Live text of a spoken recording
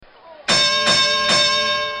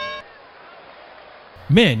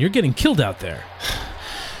Man, you're getting killed out there.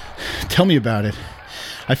 Tell me about it.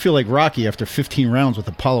 I feel like Rocky after 15 rounds with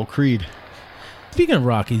Apollo Creed. Speaking of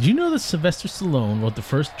Rocky, did you know that Sylvester Stallone wrote the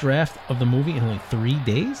first draft of the movie in only 3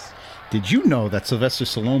 days? Did you know that Sylvester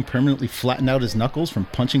Stallone permanently flattened out his knuckles from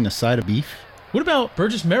punching the side of beef? What about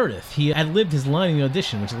Burgess Meredith? He ad-libbed his line in the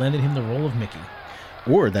audition, which landed him the role of Mickey.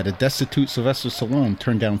 Or that a destitute Sylvester Stallone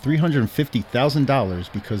turned down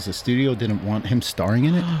 $350,000 because the studio didn't want him starring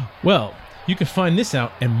in it? Well, you can find this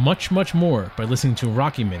out and much, much more by listening to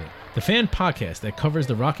Rocky Minute, the fan podcast that covers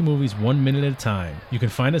the Rocky movies 1 minute at a time. You can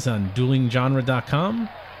find us on duelinggenre.com.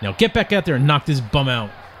 Now get back out there and knock this bum out.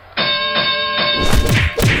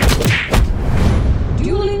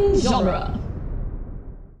 Dueling Genre.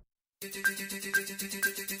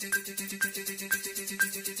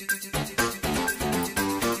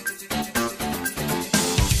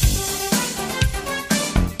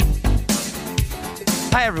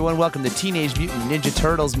 Hi, everyone. Welcome to Teenage Mutant Ninja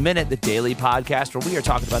Turtles Minute, the daily podcast where we are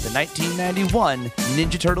talking about the 1991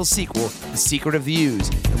 Ninja Turtles sequel, The Secret of the Ooze.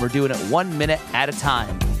 And we're doing it 1 minute at a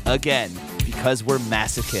time. Again, because we're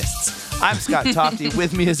masochists. I'm Scott Tofty.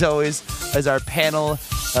 With me, as always, is our panel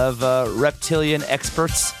of reptilian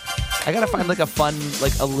experts. I gotta find a fun,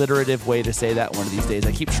 alliterative way to say that one of these days.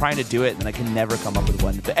 I keep trying to do it, and I can never come up with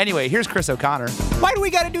one. But anyway, here's Chris O'Connor. Why do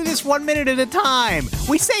we gotta do this 1 minute at a time?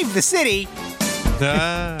 We saved the city.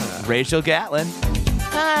 Rachel Gatlin.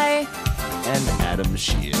 Hi. And Adam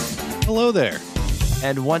Sheehan. Hello there.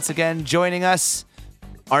 And once again, joining us,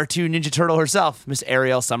 R2 Ninja Turtle herself, Miss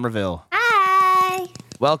Ariel Somerville. Hi.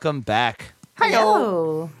 Welcome back.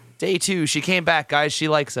 Hello. Day 2, she came back, guys. She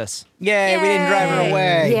likes us. Yay, we didn't drive her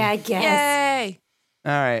away. Yeah, I guess. Yay.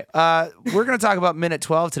 All right. We're going to talk about minute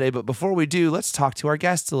 12 today, but before we do, let's talk to our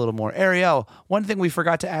guests a little more. Ariel, one thing we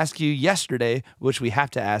forgot to ask you yesterday, which we have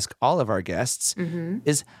to ask all of our guests,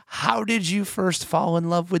 is how did you first fall in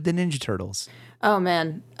love with the Ninja Turtles? Oh,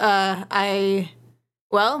 man. My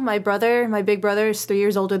big brother is 3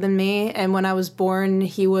 years older than me, and when I was born,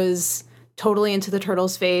 he was totally into the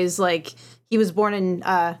Turtles phase. He was born in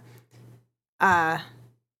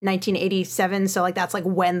 1987, so that's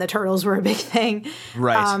when the Turtles were a big thing.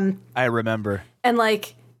 Right. I remember. And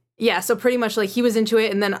so pretty much he was into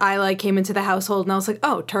it, and then I came into the household and I was like,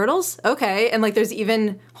 oh, Turtles? Okay. And there's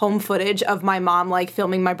even home footage of my mom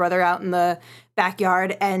filming my brother out in the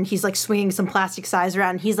backyard, and he's swinging some plastic size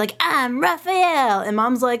around, and he's like, I'm Raphael, and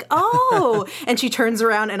mom's like, oh. And she turns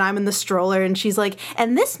around and I'm in the stroller, and she's like,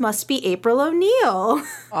 and this must be April O'Neil.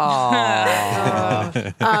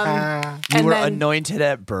 You were anointed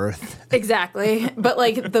at birth. Exactly. But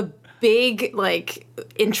the big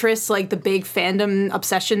interest, the big fandom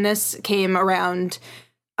obsessionness came around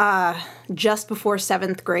just before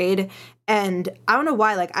 7th grade, and I don't know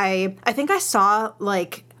why. I think I saw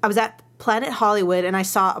I was at Planet Hollywood and I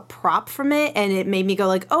saw a prop from it, and it made me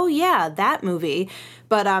go oh yeah, that movie.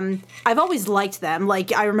 But I've always liked them.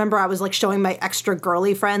 I remember I was showing my extra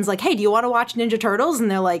girly friends hey, do you want to watch Ninja Turtles?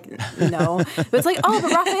 And they're like, no. But it's oh,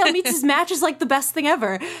 but Raphael Meets His Match is the best thing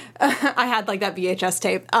ever. I had that VHS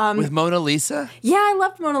tape. With Mona Lisa? Yeah, I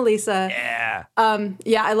loved Mona Lisa. Yeah.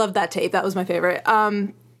 Yeah, I loved that tape. That was my favorite.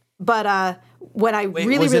 But when I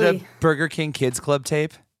was it a Burger King Kids Club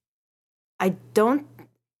tape? I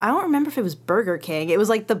don't remember if it was Burger King. It was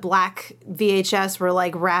the black VHS where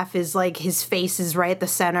Raph is his face is right at the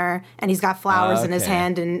center and he's got flowers in his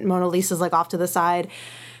hand and Mona Lisa's off to the side.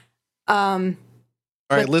 All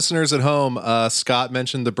right, listeners at home, Scott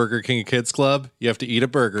mentioned the Burger King Kids Club. You have to eat a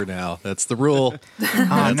burger now. That's the rule.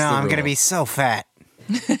 Oh no, I'm going to be so fat.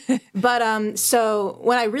 But so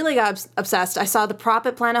when I really got obsessed, I saw the prop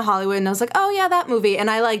at Planet Hollywood and I was like, oh yeah, that movie. And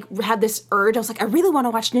I had this urge. I was I really want to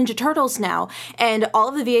watch Ninja Turtles now. And all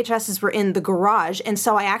of the VHSs were in the garage. And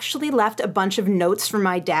so I actually left a bunch of notes from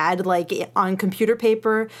my dad, on computer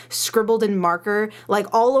paper, scribbled in marker,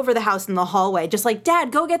 all over the house in the hallway. Just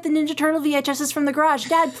Dad, go get the Ninja Turtle VHSs from the garage.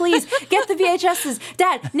 Dad, please get the VHSs.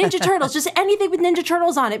 Dad, Ninja Turtles, just anything with Ninja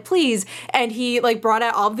Turtles on it, please. And he brought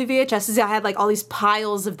out all of the VHSs. I had all these piles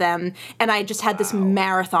of them, and I just had this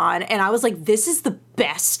marathon, and I was this is the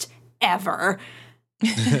best ever.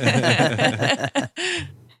 And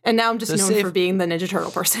now I'm just known for being the Ninja Turtle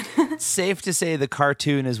person. Safe to say the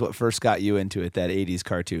cartoon is what first got you into it, that 80s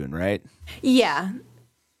cartoon, right? Yeah.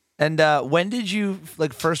 And when did you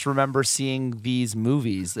first remember seeing these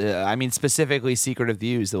movies? I mean, specifically Secret of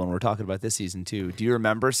the Ooze, the one we're talking about this season too. Do you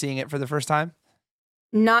remember seeing it for the first time?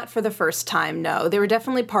 Not for the first time, no. They were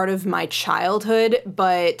definitely part of my childhood,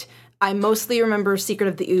 but I mostly remember Secret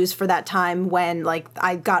of the Ooze for that time when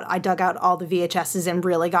I dug out all the VHSs and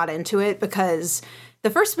really got into it, because the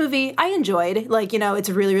first movie I enjoyed, like, you know, it's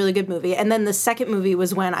a really, really good movie. And then the second movie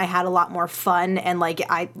was when I had a lot more fun and like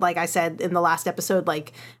I said in the last episode,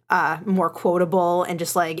 like more quotable and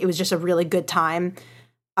just like it was just a really good time.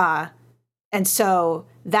 And so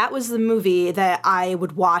that was the movie that I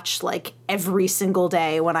would watch like every single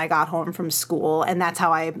day when I got home from school. And that's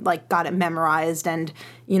how I like got it memorized. And,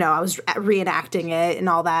 you know, I was reenacting it and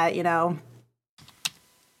all that, you know.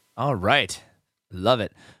 All right. Love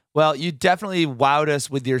it. Well, you definitely wowed us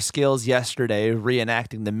with your skills yesterday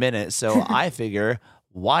reenacting the minute. So I figure,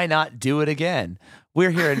 why not do it again?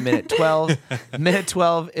 We're here in minute 12. Minute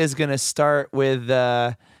 12 is going to start with,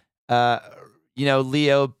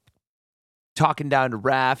 Leo talking down to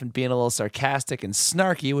Raph and being a little sarcastic and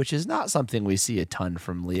snarky, which is not something we see a ton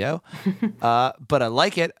from Leo. But I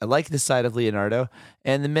like it. I like the side of Leonardo.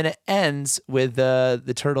 And the minute ends with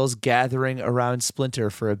the turtles gathering around Splinter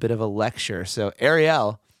for a bit of a lecture. So,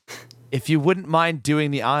 Ariel, if you wouldn't mind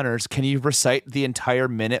doing the honors, can you recite the entire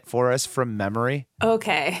minute for us from memory?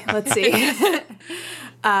 Okay, let's see.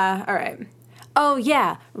 All right. Oh,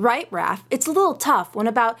 yeah, right, Raph. It's a little tough when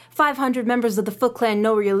about 500 members of the Foot Clan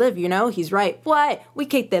know where you live, you know? He's right. Why? We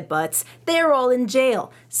kicked their butts. They're all in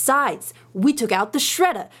jail. Sides, we took out the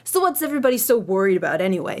Shredder. So what's everybody so worried about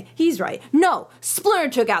anyway? He's right. No, Splinter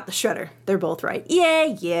took out the Shredder. They're both right.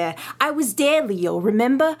 Yeah. I was there, Leo,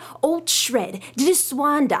 remember? Old Shred did a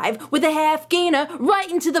swan dive with a half gainer right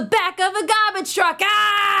into the back of a garbage truck.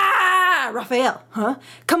 Ah! Raphael, huh?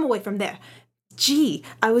 Come away from there. Gee,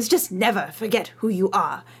 I was just never forget who you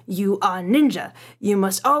are. You are ninja. You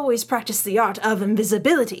must always practice the art of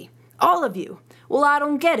invisibility. All of you. Well, I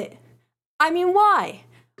don't get it. I mean, why?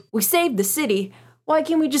 We saved the city. Why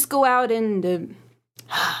can't we just go out and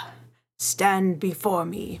stand before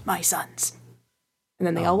me, my sons? And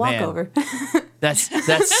then they all walk over.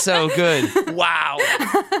 That's so good. Wow.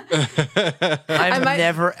 I'm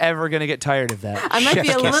never, ever going to get tired of that. I might be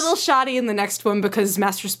a little shoddy in the next one because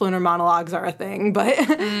Master Splinter monologues are a thing, but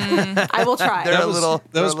I will try. That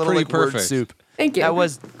was pretty like perfect. Word soup. Thank you. That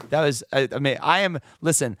was. I mean,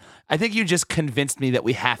 listen, I think you just convinced me that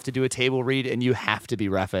we have to do a table read and you have to be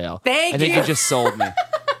Raphael. Thank I think you. you just sold me.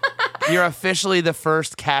 You're officially the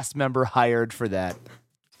first cast member hired for that.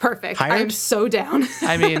 Perfect. Hired? I'm so down.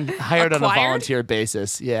 I mean, hired on a Acquired? volunteer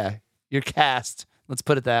basis. Yeah. You're cast. Let's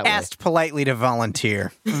put it that Asked politely to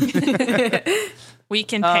volunteer. We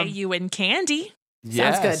can pay you in candy. way.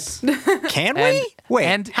 Sounds Yes. Can And- we? Wait,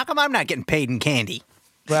 and- how come I'm not getting paid in candy?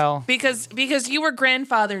 Well, Because you were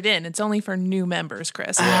grandfathered in. It's only for new members,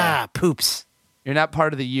 Chris. Ah, poops. you're not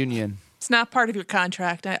part of the union. It's not part of your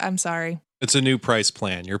contract. I'm sorry. It's a new price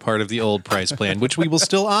plan. You're part of the old price plan, which we will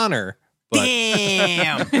still honor. But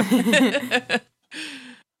Damn.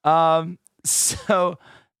 So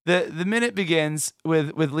the minute begins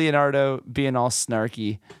with Leonardo being all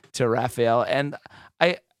snarky to Raphael, and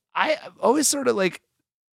I always sort of like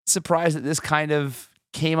surprised that this kind of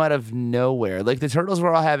came out of nowhere. Like the turtles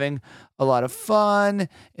were all having a lot of fun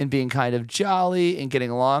and being kind of jolly and getting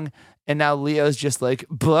along, and now Leo's just like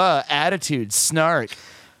blah, attitude, snark.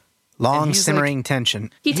 Long he's simmering tension.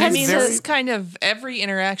 He I tends mean, to. this is kind of every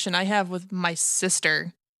interaction I have with my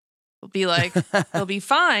sister. Will be like, they'll be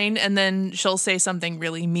fine, and then she'll say something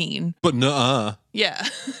really mean. nuh-uh. Yeah.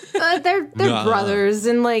 They're Nah. brothers,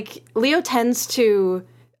 and like Leo tends to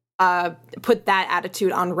put that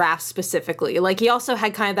attitude on Raph specifically. Like he also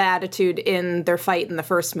had kind of that attitude in their fight in the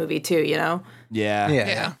first movie too. You know? Yeah.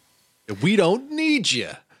 Yeah. We don't need you.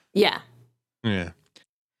 Yeah. Yeah.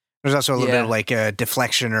 There's also a little bit Yeah. of like a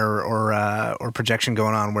deflection or projection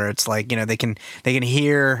going on where it's like, you know, they can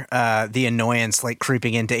hear the annoyance like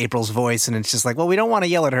creeping into April's voice, and it's just like, well, we don't want to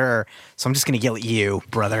yell at her, so I'm just going to yell at you,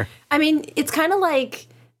 brother. I mean, it's kind of like,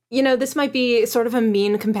 you know, this might be sort of a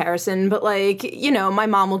mean comparison, but like, you know, my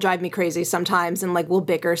mom will drive me crazy sometimes and like we'll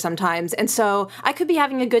bicker sometimes. And so I could be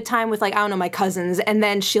having a good time with like, I don't know, my cousins, and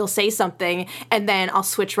then she'll say something and then I'll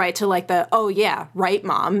switch right to like oh yeah, right,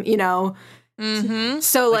 mom, you know? Mm-hmm.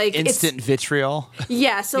 So like Instant vitriol.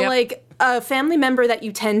 yeah, so Yep. like a family member that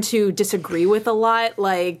you tend to disagree with a lot,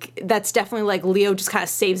 like that's definitely like Leo just kind of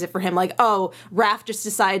saves it for him. Like, oh, Raph just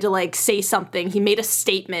decided to like say something. He made a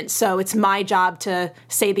statement, so it's my job to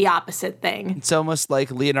say the opposite thing. It's almost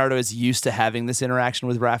like Leonardo is used to having this interaction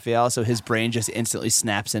with Raphael, so his brain just instantly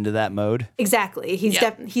snaps into that mode. Exactly. He's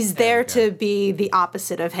Yeah. he's there to be the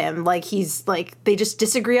opposite of him. Like he's like they just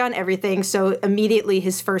disagree on everything, so immediately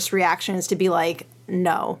his first reaction is to be like,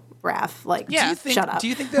 "No, Raph, like Yeah. shut up." Do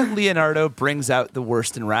you think that Leonardo brings out the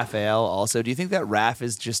worst in Raphael also? Do you think that Raph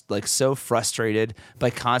is just like so frustrated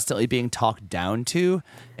by constantly being talked down to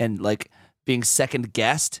and like being second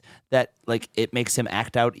guessed that like it makes him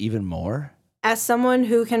act out even more? As someone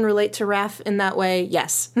who can relate to Raph in that way,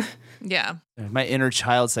 yes. Yeah. My inner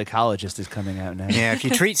child psychologist is coming out now. Yeah, if you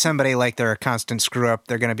treat somebody like they're a constant screw up,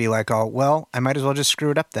 they're going to be like, oh, well, I might as well just screw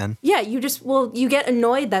it up then. Yeah, you get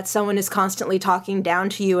annoyed that someone is constantly talking down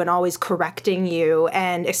to you and always correcting you,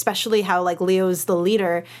 and especially how, like, Leo's the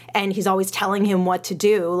leader and he's always telling him what to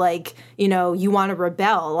do. Like, you know, you want to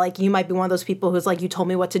rebel. Like, you might be one of those people who's like, you told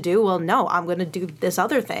me what to do. Well, no, I'm going to do this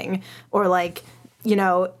other thing. Or, like, you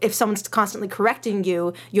know, if someone's constantly correcting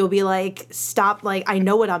you, you'll be like, stop, like, I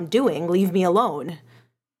know what I'm doing, leave me alone.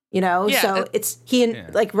 You know? Yeah, So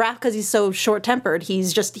like, Raph, because he's so short-tempered,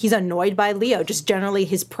 he's annoyed by Leo, just generally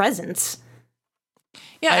his presence.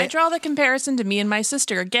 Yeah, I draw the comparison to me and my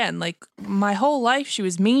sister again. Like, my whole life she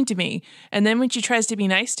was mean to me. And then when she tries to be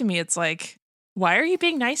nice to me, it's like, why are you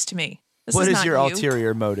being nice to me? What is not your you.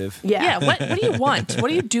 ulterior motive? Yeah, what do you want?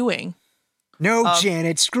 What are you doing? No,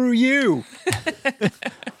 Janet, screw you.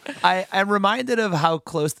 I'm reminded of how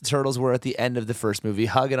close the Turtles were at the end of the first movie,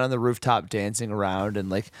 hugging on the rooftop, dancing around, and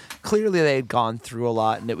like clearly they had gone through a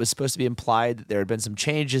lot, and it was supposed to be implied that there had been some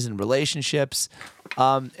changes in relationships.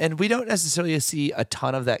 And we don't necessarily see a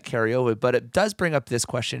ton of that carry over, but it does bring up this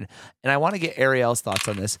question, and I want to get Ariel's thoughts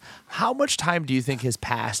on this. How much time do you think has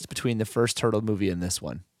passed between the first Turtle movie and this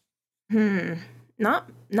one?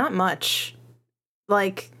 Not much.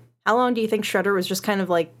 Like, how long do you think Shredder was just kind of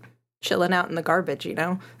like chilling out in the garbage, you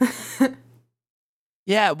know?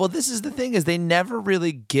 Yeah, well, this is the thing, is they never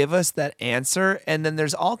really give us that answer, and then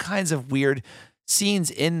there's all kinds of weird scenes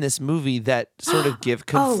in this movie that sort of give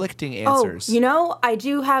conflicting answers. Oh, you know, I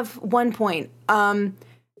do have one point.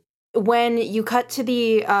 When you cut to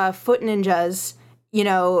the foot ninjas, you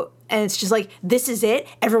know, and it's just like, this is it.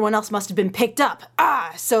 Everyone else must have been picked up.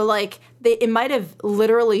 So like it might have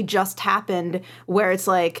literally just happened where it's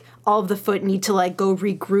like all of the foot need to like go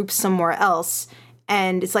regroup somewhere else.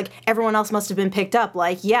 And it's like everyone else must have been picked up.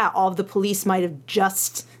 Like, yeah, all of the police might have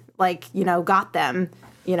just like, you know, got them,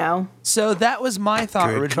 you know? So that was my thought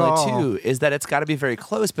Good originally call. too, is that it's got to be very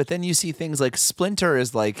close. But then you see things like Splinter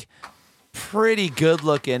is like pretty good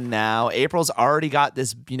looking now. April's already got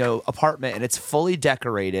this, you know, apartment and it's fully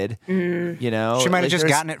decorated. You know, She might have like, just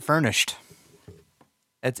there's- gotten it furnished.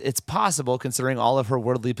 It's possible considering all of her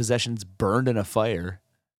worldly possessions burned in a fire.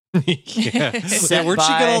 Yeah. Sent Where'd she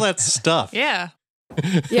get by- all that stuff? Yeah.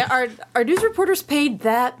 Yeah, our news reporters paid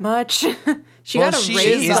that much. She Well, got a she raise.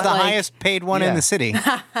 She is but, the like, highest paid one Yeah. in the city.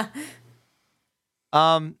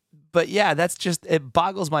 But yeah, that's just, it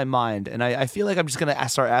boggles my mind. And I feel like I'm just going to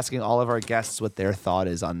start asking all of our guests what their thought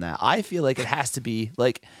is on that. I feel like it has to be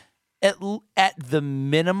like, at the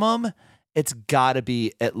minimum, it's got to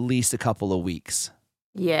be at least a couple of weeks.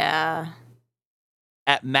 Yeah.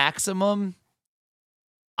 At maximum,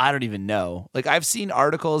 I don't even know. Like, I've seen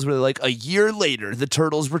articles where they're like, a year later, the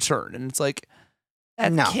Turtles return. And it's like,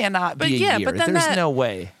 that No. cannot But be a yeah, year. but then There's that- no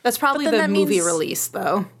way. That's probably But then the that movie means- release,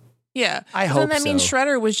 though. Yeah. I But hope then that means so.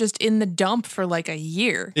 Shredder was just in the dump for like a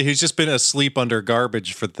year. He's just been asleep under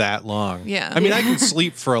garbage for that long. Yeah. I mean, I can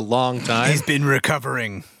sleep for a long time. He's been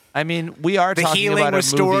recovering. I mean, we are The talking healing about a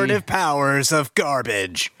restorative movie. powers of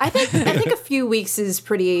garbage. I think a few weeks is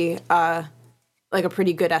pretty like a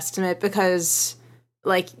pretty good estimate because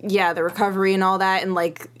like yeah, the recovery and all that, and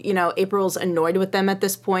like, you know, April's annoyed with them at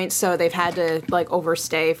this point, so they've had to like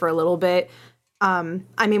overstay for a little bit.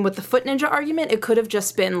 I mean, with the foot ninja argument, it could have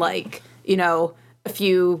just been like, you know, a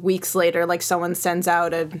few weeks later, like someone sends out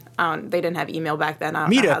they didn't have email back then. I don't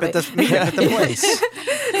Meet know up how at the place.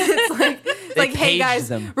 it's like, hey paged guys,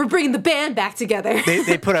 them. we're bringing the band back together.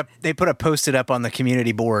 they put a post-it up on the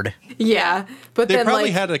community board. Yeah, but They then probably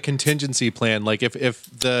like, had a contingency plan. Like if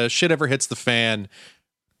the shit ever hits the fan,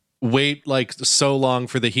 wait like so long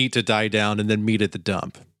for the heat to die down and then meet at the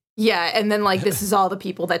dump. yeah, and then like this is all the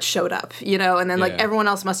people that showed up, you know, and then like Yeah. everyone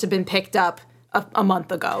else must have been picked up a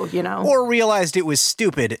month ago, you know. Or realized it was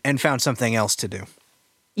stupid and found something else to do.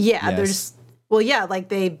 Yeah, Yes. there's well, yeah, like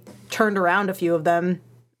they turned around a few of them,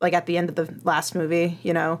 like at the end of the last movie,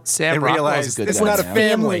 you know. Sam They Rockwell's realized a good it's guy not a now.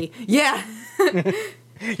 family. Yeah.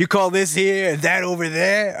 You call this here and that over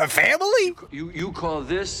there a family? You call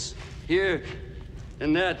this here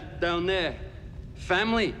and that down there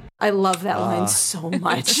family? I love that line so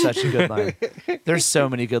much. Such a good line. There's so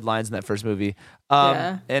many good lines in that first movie.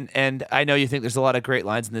 Yeah. And I know you think there's a lot of great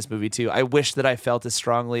lines in this movie too. I wish that I felt as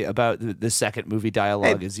strongly about the second movie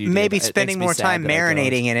dialogue as you did. Maybe It spending makes me more sad time that I don't.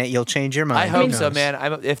 marinating in it, you'll change your mind. I hope Who so, knows?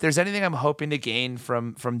 man. If there's anything I'm hoping to gain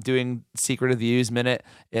from doing Secret of the Ooze Minute,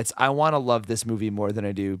 it's I want to love this movie more than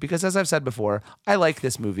I do. Because as I've said before, I like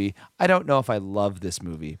this movie. I don't know if I love this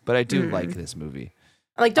movie, but I do like this movie.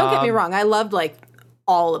 Like, don't get me wrong, I loved like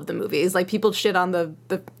all of the movies. Like, people shit on the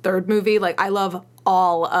third movie. Like, I love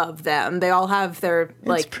all of them. They all have their,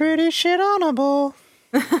 like... It's pretty shit onable.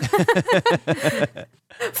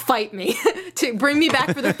 Fight me. To bring me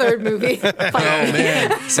back for the third movie. Fight me.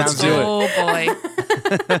 Man, Sounds good. Oh boy.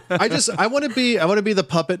 I want to be the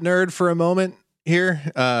puppet nerd for a moment here.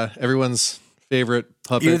 Everyone's favorite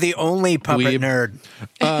puppet. You're the only puppet dweeb.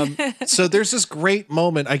 nerd. So there's this great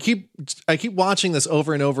moment. I keep watching this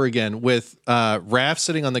over and over again with Raph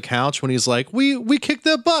sitting on the couch when he's like, "We kicked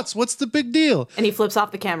their butts. What's the big deal?" And he flips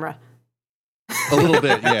off the camera. A little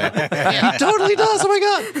bit, yeah. He totally does. Oh my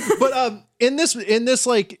god! But in this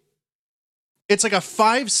like, it's like a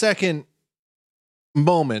 5-second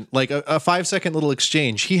moment, like a 5-second little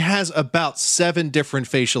exchange. He has about 7 different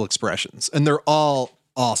facial expressions, and they're all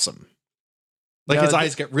awesome. Like, his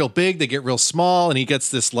eyes get real big, they get real small, and he gets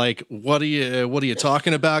this like, what are you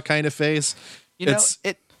talking about kind of face. You know,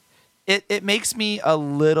 it makes me a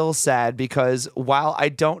little sad because while I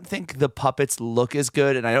don't think the puppets look as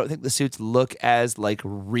good and I don't think the suits look as like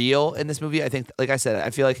real in this movie, I think, like I said, I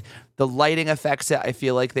feel like the lighting affects it. I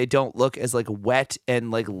feel like they don't look as like wet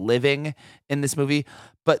and like living in this movie.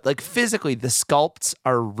 But like physically, the sculpts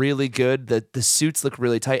are really good. The suits look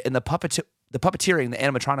really tight, and the puppeteering, the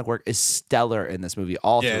animatronic work is stellar in this movie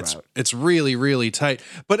all throughout. It's really, really tight.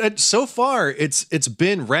 But so far, it's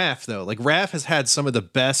been Raph, though. Like, Raph has had some of the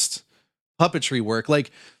best puppetry work. Like,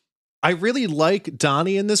 I really like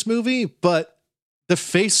Donnie in this movie, but the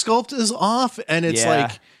face sculpt is off, and it's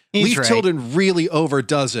like Leif Tilden really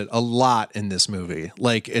overdoes it a lot in this movie.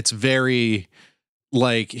 Like, it's very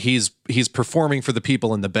like he's performing for the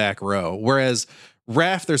people in the back row, whereas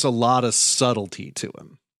Raph, there's a lot of subtlety to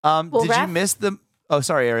him. Did you miss the... Oh,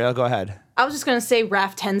 sorry, Ariel, go ahead. I was just going to say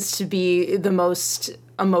Raph tends to be the most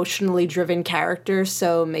emotionally driven character,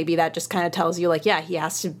 so maybe that just kind of tells you, like, yeah, he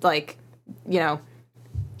has to, like, you know,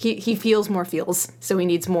 he feels more feels, so he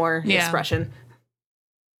needs more expression.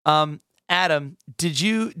 Adam, did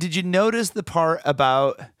you notice the part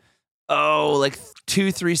about, like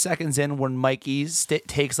 2-3 seconds in when Mikey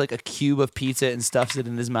takes, like, a cube of pizza and stuffs it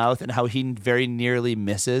in his mouth and how he very nearly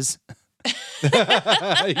misses?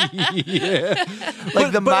 Yeah,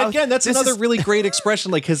 like but again, that's another really great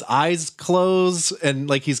expression. Like, his eyes close and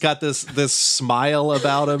like he's got this smile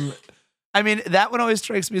about him. I mean, that one always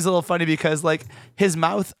strikes me as a little funny because like his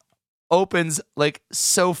mouth opens like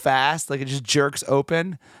so fast, like it just jerks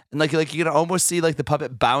open, and like you can almost see like the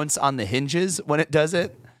puppet bounce on the hinges when it does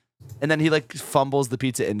it. And then he like fumbles the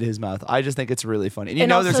pizza into his mouth. I just think it's really funny. And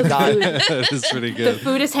know, there's a guy. It's pretty good. The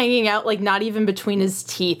food is hanging out, like, not even between his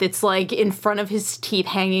teeth. It's like in front of his teeth,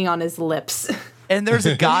 hanging on his lips. And there's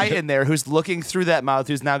a guy in there who's looking through that mouth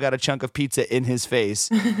who's now got a chunk of pizza in his face.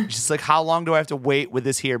 Just like, how long do I have to wait with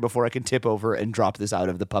this here before I can tip over and drop this out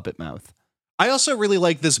of the puppet mouth? I also really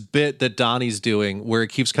like this bit that Donnie's doing where it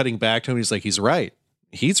keeps cutting back to him. He's like, he's right.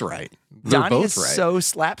 He's right. They're Donnie both is right. so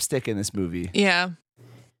slapstick in this movie. Yeah.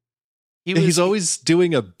 He's always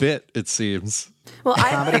doing a bit, it seems. Well,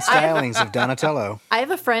 Comedy stylings of Donatello. I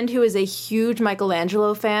have a friend who is a huge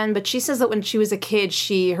Michelangelo fan, but she says that when she was a kid,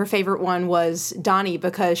 her favorite one was Donnie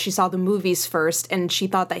because she saw the movies first and she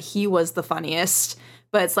thought that he was the funniest.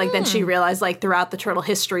 But it's like then she realized, like, throughout the turtle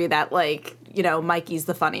history that, like, you know, Mikey's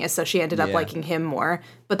the funniest, so she ended up liking him more.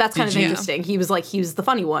 But that's kind of interesting. He was the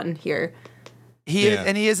funny one here. He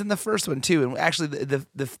is in the first one too, and actually the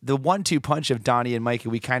 1-2 punch of Donnie and Mikey,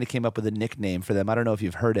 we kind of came up with a nickname for them. I don't know if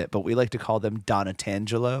you've heard it, but we like to call them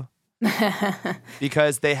Donatangelo.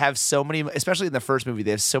 Because they have so many, especially in the first movie, they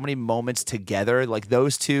have so many moments together. Like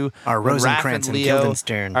those two are Rosencrantz and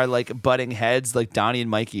Guildenstern are like butting heads. Like Donnie and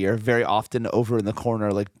Mikey are very often over in the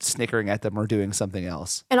corner, like snickering at them or doing something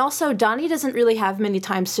else. And also, Donnie doesn't really have many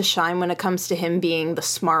times to shine when it comes to him being the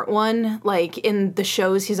smart one. Like in the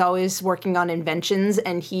shows, he's always working on inventions,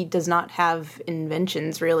 and he does not have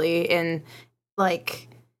inventions really. And like,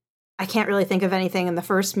 I can't really think of anything in the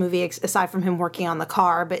first movie aside from him working on the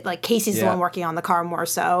car, but like Casey's the one working on the car more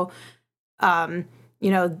so. You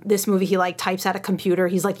know, this movie, he like types at a computer.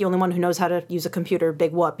 He's like the only one who knows how to use a computer,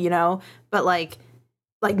 big whoop, you know? But like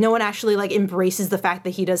no one actually like embraces the fact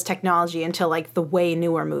that he does technology until like the way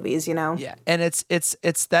newer movies, you know? Yeah. And it's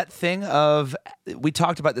that thing of, we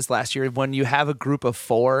talked about this last year, when you have a group of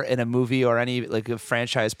 4 in a movie or any like a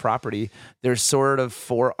franchise property, there's sort of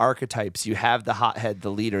 4 archetypes. You have the hothead,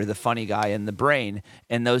 the leader, the funny guy, and the brain,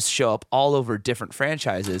 and those show up all over different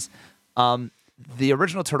franchises. The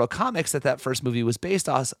original Turtle comics that first movie was based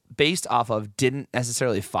off of didn't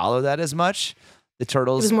necessarily follow that as much. the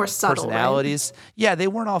turtles' It was more subtle, right? personalities. Yeah, they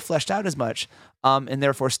weren't all fleshed out as much. And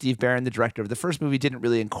therefore, Steve Barron, the director of the first movie, didn't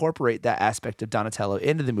really incorporate that aspect of Donatello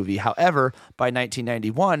into the movie. However, by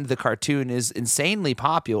 1991, the cartoon is insanely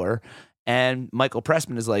popular. And Michael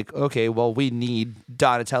Pressman is like, okay, well, we need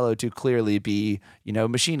Donatello to clearly be,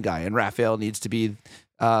 Machine Guy, and Raphael needs to be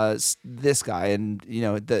this guy. And,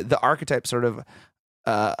 the archetype sort of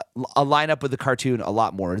line up with the cartoon a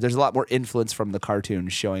lot more. There's a lot more influence from the cartoon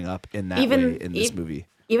showing up in that way in this movie.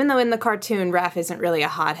 Even though in the cartoon, Raph isn't really a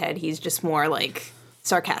hothead, he's just more like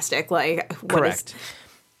sarcastic. Like, correct.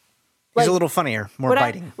 He's a little funnier, more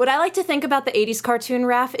biting. What I like to think about the 80s cartoon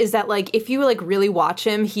Raph is that, like, if you, like, really watch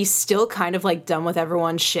him, he's still kind of, like, done with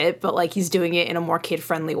everyone's shit, but, like, he's doing it in a more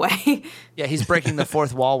kid-friendly way. Yeah, he's breaking the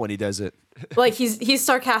fourth wall when he does it. Like, he's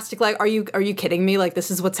sarcastic, like, are you kidding me? Like,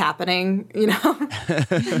 this is what's happening,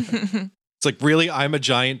 It's like, really, I'm a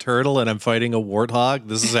giant turtle and I'm fighting a warthog?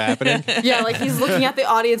 This is happening? Yeah, like, he's looking at the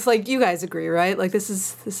audience like, you guys agree, right? Like, this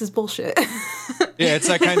is bullshit. Yeah, it's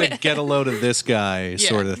that kind of get a load of this guy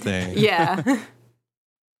sort of thing. Yeah.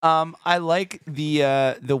 I like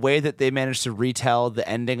the way that they managed to retell the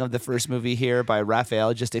ending of the first movie here by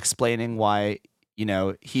Raphael just explaining why,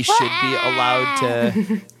 he should be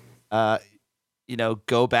allowed to,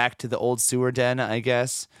 go back to the old sewer den, I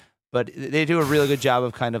guess. But they do a really good job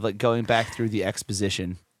of kind of like going back through the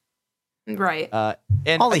exposition. Right.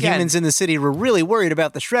 And all the humans in the city were really worried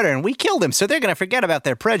about the Shredder, and we killed him, so they're going to forget about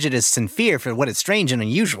their prejudice and fear for what is strange and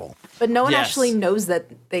unusual. But no one actually knows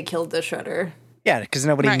that they killed the Shredder. Yeah, because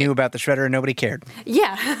nobody knew about the Shredder and nobody cared.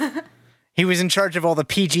 Yeah. He was in charge of all the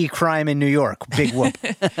PG crime in New York. Big whoop.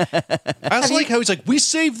 I also like how he's like, we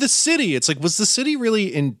saved the city. It's like, was the city really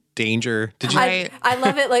in danger? Did you? I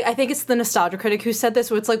love it. Like, I think it's the Nostalgia Critic who said this,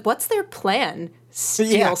 where it's like, what's their plan?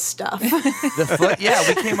 Steal stuff. The foot. Yeah,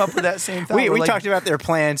 we came up with that same thought. We talked about their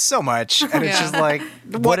plan so much, and it's just like,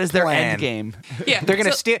 what is their end game? Yeah, they're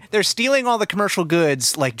gonna they're stealing all the commercial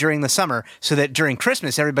goods like during the summer, so that during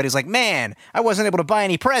Christmas everybody's like, man, I wasn't able to buy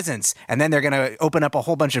any presents, and then they're gonna open up a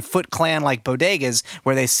whole bunch of Foot Clan like bodegas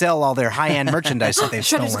where they sell all their high end merchandise that they've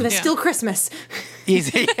stolen. Shredder's gonna steal Christmas.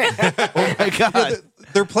 Easy. Oh my god.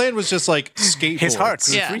 Their plan was just like skateboards. His heart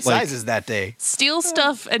grew 3 sizes that day. Steal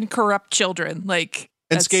stuff and corrupt children, like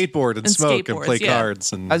and skateboard and smoke and play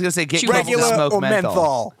cards. And I was gonna say get regular smoke or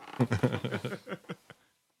menthol.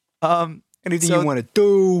 Anything you want to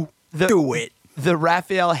do it. The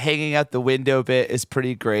Raphael hanging out the window bit is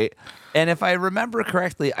pretty great, and if I remember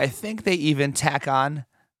correctly, I think they even tack on.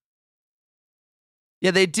 Yeah,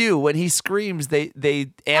 they do. When he screams, they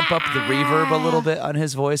amp up the reverb a little bit on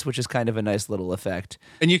his voice, which is kind of a nice little effect.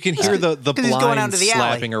 And you can hear the blinds the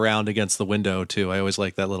slapping around against the window too. I always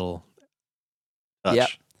like that little touch. Yep.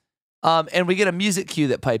 And we get a music cue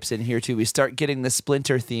that pipes in here too. We start getting the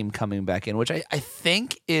Splinter theme coming back in, which I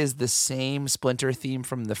think is the same Splinter theme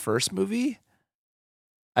from the first movie.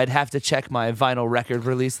 I'd have to check my vinyl record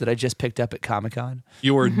release that I just picked up at Comic-Con.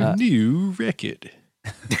 Your new record.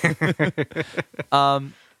 But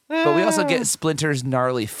we also get Splinter's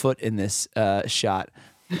gnarly foot in this shot.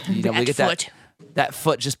 We get that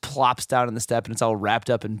foot just plops down on the step and it's all wrapped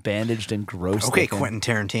up and bandaged and gross. Okay, looking. Quentin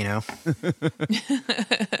Tarantino.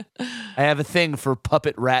 I have a thing for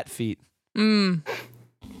puppet rat feet. Well,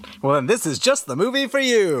 then this is just the movie for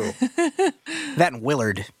you. That and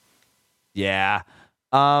Willard. Yeah.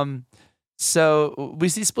 So we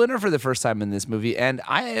see Splinter for the first time in this movie, and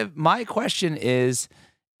my question is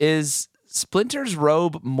Splinter's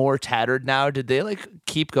robe more tattered now? Did they like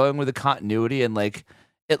keep going with the continuity and like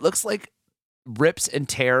it looks like rips and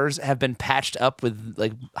tears have been patched up with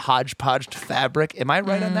like hodgepodged fabric? Am I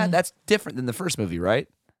right on that? That's different than the first movie, right?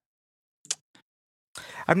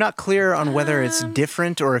 I'm not clear on whether it's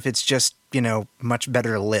different or if it's just, much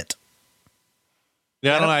better lit.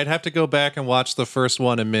 Yeah, I don't know. I'd have to go back and watch the first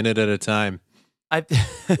one a minute at a time.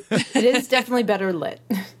 It is definitely better lit.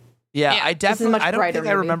 Yeah, I definitely. I don't think movie.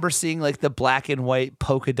 I remember seeing like the black and white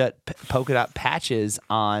polka dot patches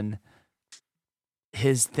on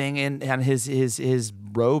his thing and on his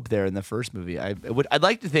robe there in the first movie. I'd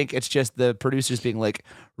like to think it's just the producers being like,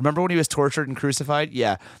 remember when he was tortured and crucified?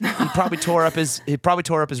 Yeah, he probably tore up his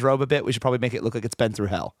robe a bit. We should probably make it look like it's been through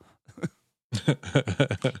hell.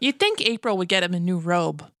 You'd think April would get him a new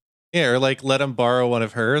robe. Yeah, or like let him borrow one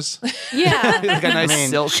of hers. Yeah. Like a nice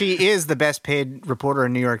silk. She is the best paid reporter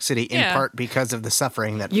in New York City in part because of the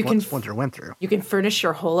suffering that Splinter went through. You can furnish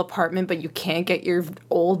your whole apartment, but you can't get your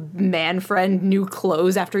old man friend new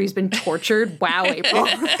clothes after he's been tortured. Wow, April.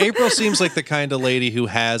 April seems like the kind of lady who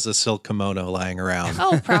has a silk kimono lying around.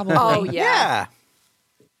 Oh, probably. Oh, yeah.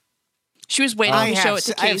 She was waiting to show it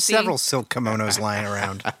to Casey. I have several silk kimonos lying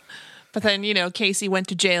around. But then, Casey went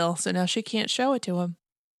to jail, so now she can't show it to him.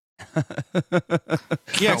 Yeah,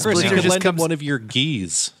 Chris, you Splinter could just lend him comes- one of your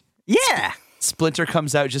geese. Yeah. Splinter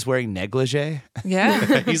comes out just wearing negligee.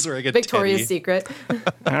 Yeah. He's wearing a Victoria's teddy. Secret. All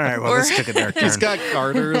right. Well, this took a dark turn. He's got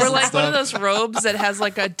garters. Or and like one of stuff. those robes that has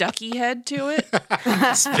like a ducky head to it.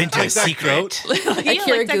 Splinter's That Secret. goat. Yeah, like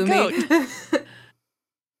that Kirigumi. goat.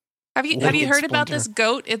 Have you heard about this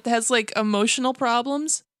goat? It has like emotional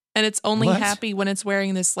problems, and it's only What? happy when it's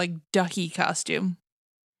wearing this like ducky costume.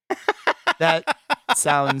 That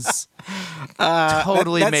sounds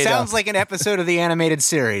totally that made sounds up. like an episode of the animated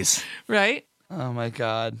series. Right? Oh my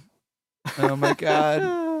god. Oh my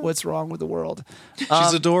god. What's wrong with the world?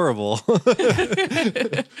 She's adorable.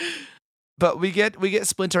 But we get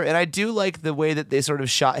Splinter, and I do like the way that they sort of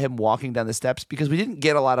shot him walking down the steps, because we didn't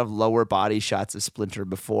get a lot of lower body shots of Splinter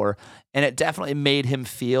before, and it definitely made him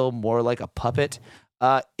feel more like a puppet.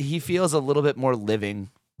 He feels a little bit more living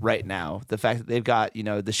right now. The fact that they've got,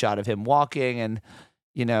 the shot of him walking, and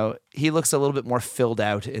he looks a little bit more filled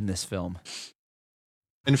out in this film.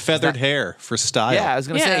 And feathered hair for style. Yeah, I was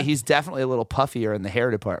going to Yeah. say he's definitely a little puffier in the hair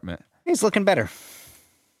department. He's looking better.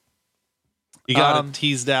 You got it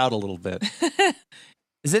teased out a little bit.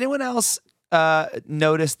 Does anyone else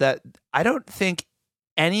notice that I don't think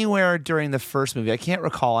anywhere during the first movie, I can't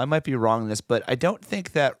recall, I might be wrong on this, but I don't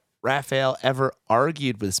think that Raphael ever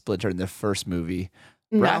argued with Splinter in the first movie.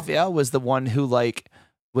 No. Raphael was the one who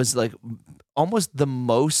was almost the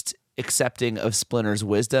most accepting of Splinter's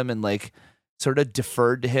wisdom, and sort of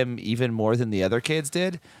deferred to him even more than the other kids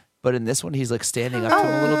did. But in this one, he's standing up to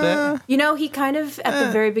him a little bit. He kind of, at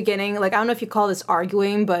the very beginning, I don't know if you call this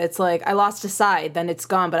arguing, but it's like, I lost a side, then it's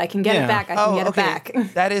gone, but I can get it back. I can get it back.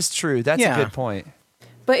 That is true. That's a good point.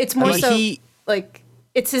 But it's more so, he-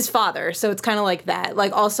 it's his father, so it's kind of like that.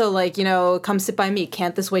 Also, come sit by me.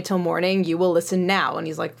 Can't this wait till morning? You will listen now. And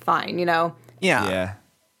he's like, fine, Yeah. Yeah.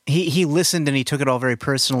 He listened and he took it all very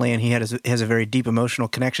personally, and he has a very deep emotional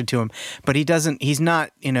connection to him. But he's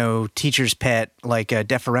not teacher's pet,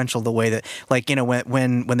 deferential the way that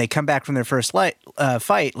when they come back from their first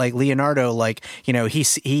fight, Leonardo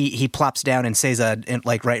he plops down and says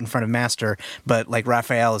right in front of Master, but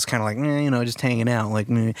Raphael is kind of just hanging out.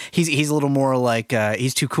 He's a little more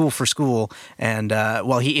he's too cool for school, and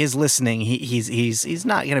while he is listening, he's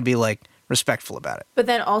not gonna be respectful about it. But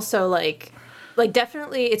then also,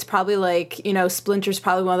 definitely, it's probably Splinter's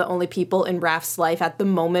probably one of the only people in Raph's life at the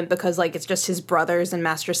moment, because it's just his brothers and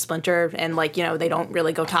Master Splinter, and they don't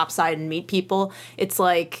really go topside and meet people. It's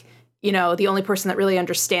the only person that really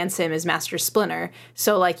understands him is Master Splinter.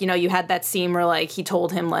 So you had that scene where he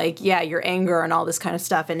told him yeah, your anger and all this kind of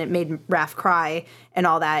stuff, and it made Raph cry and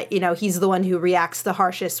all that. He's the one who reacts the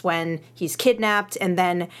harshest when he's kidnapped, and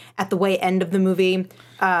then at the way end of the movie,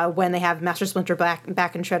 when they have Master Splinter back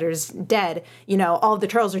and Shredder's dead, all of the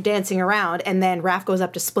turtles are dancing around, and then Raph goes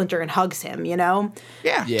up to Splinter and hugs him, Yeah.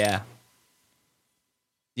 Yeah.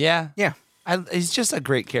 Yeah. Yeah. He's just a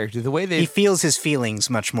great character. The way He feels his feelings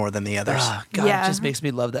much more than the others. Oh, God, Yeah. it just makes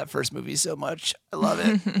me love that first movie so much. I love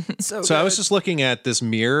it. So I was just looking at this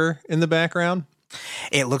mirror in the background.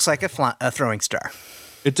 It looks like a throwing star.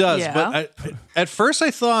 It does, Yeah. but at first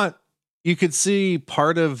I thought you could see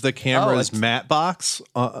part of the camera's it's- matte box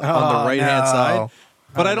on the right-hand no. side,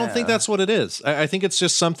 but I don't no. think that's what it is. I think it's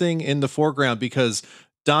just something in the foreground, because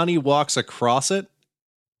Donnie walks across it,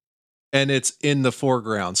 and it's in the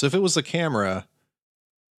foreground. So if it was a camera...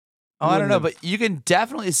 I don't know, wouldn't but you can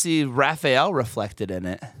definitely see Raphael reflected in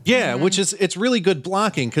it. Yeah, which is, it's really good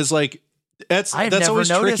blocking, because that's I've never always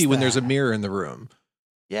tricky noticed when there's a that. mirror in the room.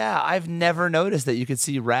 Yeah, I've never noticed that you could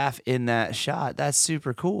see Raph in that shot. That's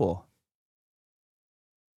super cool.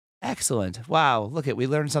 Excellent. Wow, we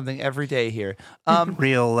learned something every day here.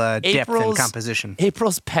 Real depth and April's- composition.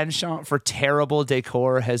 April's penchant for terrible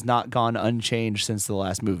decor has not gone unchanged since the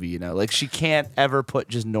last movie, she can't ever put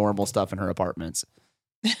just normal stuff in her apartments.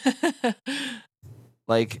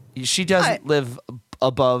 She doesn't live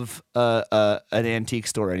above an antique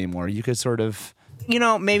store anymore. You could sort of...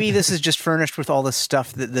 Maybe this is just furnished with all the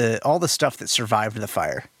stuff that survived the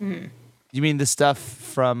fire. You mean the stuff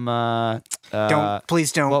from...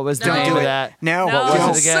 Please don't. What was the don't name do of it. that? No, No. What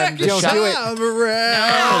was Don't it again? The don't shot- do it.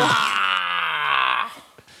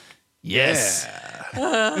 Yes.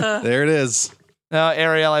 There it is. No,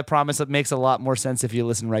 Ariel, I promise it makes a lot more sense if you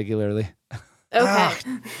listen regularly. okay.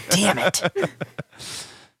 Damn it.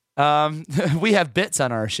 We have bits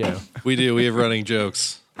on our show. We do. We have running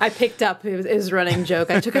jokes. I picked up his running joke.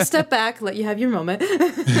 I took a step back, let you have your moment. It's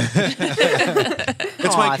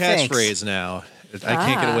my Aw, thanks. catchphrase now. I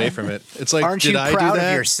can't get away from it. It's like, Aren't did you I proud do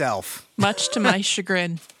that? of yourself? Much to my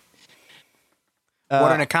chagrin.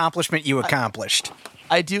 What an accomplishment you accomplished.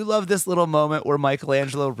 I do love this little moment where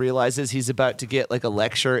Michelangelo realizes he's about to get like a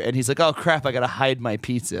lecture, and he's like, "Oh crap, I gotta hide my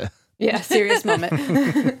pizza." Yeah, serious moment.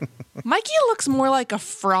 Mikey looks more like a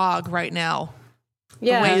frog right now.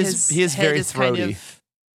 Yeah. The way He is his head very is kind throaty. of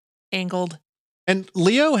angled. And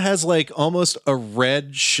Leo has like almost a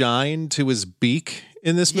red shine to his beak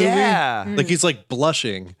in this movie. Yeah. Like he's like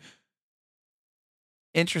blushing.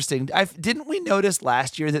 Interesting. Didn't we notice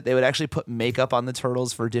last year that they would actually put makeup on the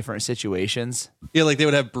turtles for different situations? Yeah, like they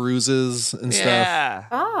would have bruises and stuff. Yeah.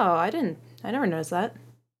 Oh, I never noticed that.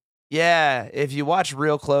 Yeah. If you watch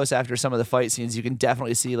real close after some of the fight scenes, you can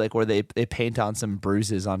definitely see like where they paint on some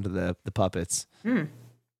bruises onto the puppets.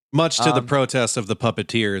 Much to the protest of the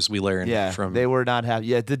puppeteers, we learned from. They were not happy.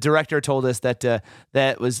 Yeah, the director told us that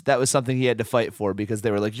that was something he had to fight for because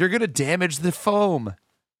they were like, "You're going to damage the foam,"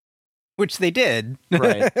 Which they did.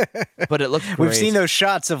 right? But it looked great. We've seen those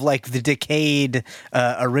shots of like the decayed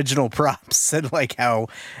original props and like how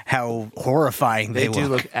horrifying They they do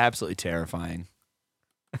look. look absolutely terrifying.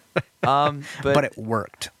 But it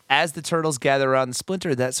worked. As the turtles gather around the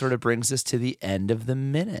Splinter, that sort of brings us to the end of the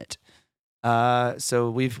minute. So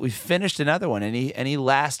we've finished another one. Any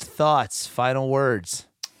last thoughts? Final words?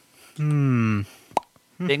 Things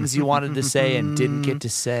you wanted to say and didn't get to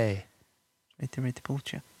say.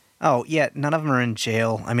 Oh yeah, none of them are in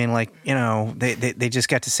jail. I mean, like, you know, they just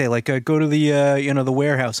got to say like, go to the the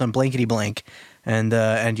warehouse on blankety blank,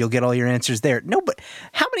 and you'll get all your answers there. No, but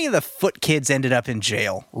how many of the Foot kids ended up in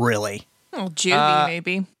jail? Really? Oh, Juvie,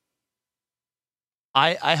 maybe.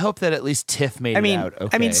 I hope that at least Tiff made it out.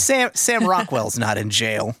 Okay. I mean, Sam Rockwell's not in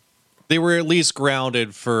jail. They were at least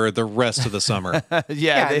grounded for the rest of the summer.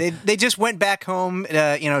 yeah, they just went back home,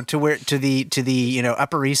 to the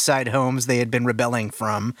Upper East Side homes they had been rebelling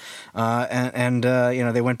from, and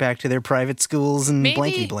they went back to their private schools and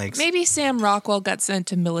blanky blanks. Maybe Sam Rockwell got sent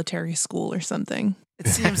to military school or something. It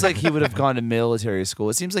seems like he would have gone to military school.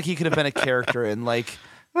 It seems like he could have been a character in like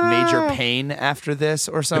Major Pain after this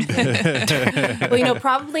or something. Well,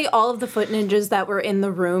 probably all of the Foot Ninjas that were in the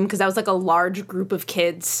room, because that was like a large group of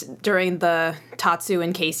kids during the Tatsu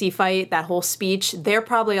and Casey fight, that whole speech, they're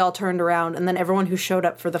probably all turned around, and then everyone who showed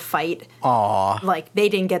up for the fight, like, they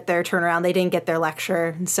didn't get their turnaround, they didn't get their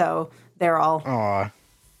lecture, and so they're all, But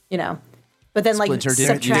then, like,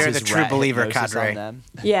 subtract... They're the true believer cadre.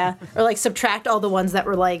 Yeah, or, like, subtract all the ones that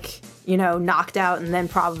were, like, knocked out and then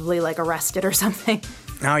probably, like, arrested or something.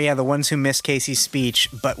 Oh yeah, the ones who missed Casey's speech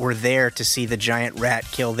but were there to see the giant rat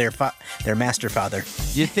kill their master father.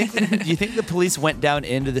 Do you think the police went down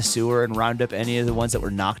into the sewer and rounded up any of the ones that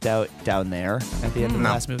were knocked out down there at the end of the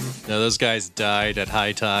last movie? No, those guys died at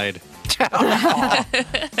high tide.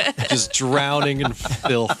 Just drowning in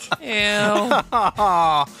filth. Ew.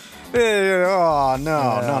 Oh no.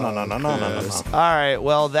 All right,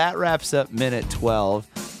 well, that wraps up minute 12.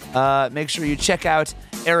 Make sure you check out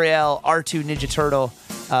Ariel R2 Ninja Turtle.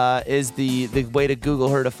 Is the way to Google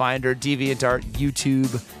her to find her. DeviantArt, YouTube,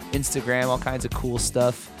 Instagram, all kinds of cool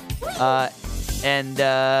stuff. And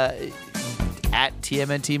at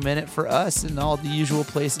TMNT Minute for us and all the usual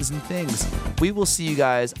places and things. We will see you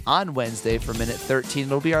guys on Wednesday for minute 13.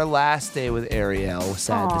 It'll be our last day with Ariel,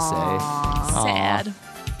 sad to say. Sad.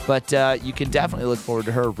 But you can definitely look forward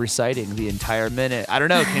to her reciting the entire minute. I don't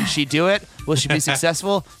know. Can she do it? Will she be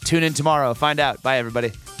successful? Tune in tomorrow. Find out. Bye,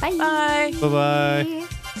 everybody. Bye. Bye. Bye-bye.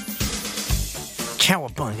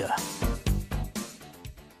 Cowabunga.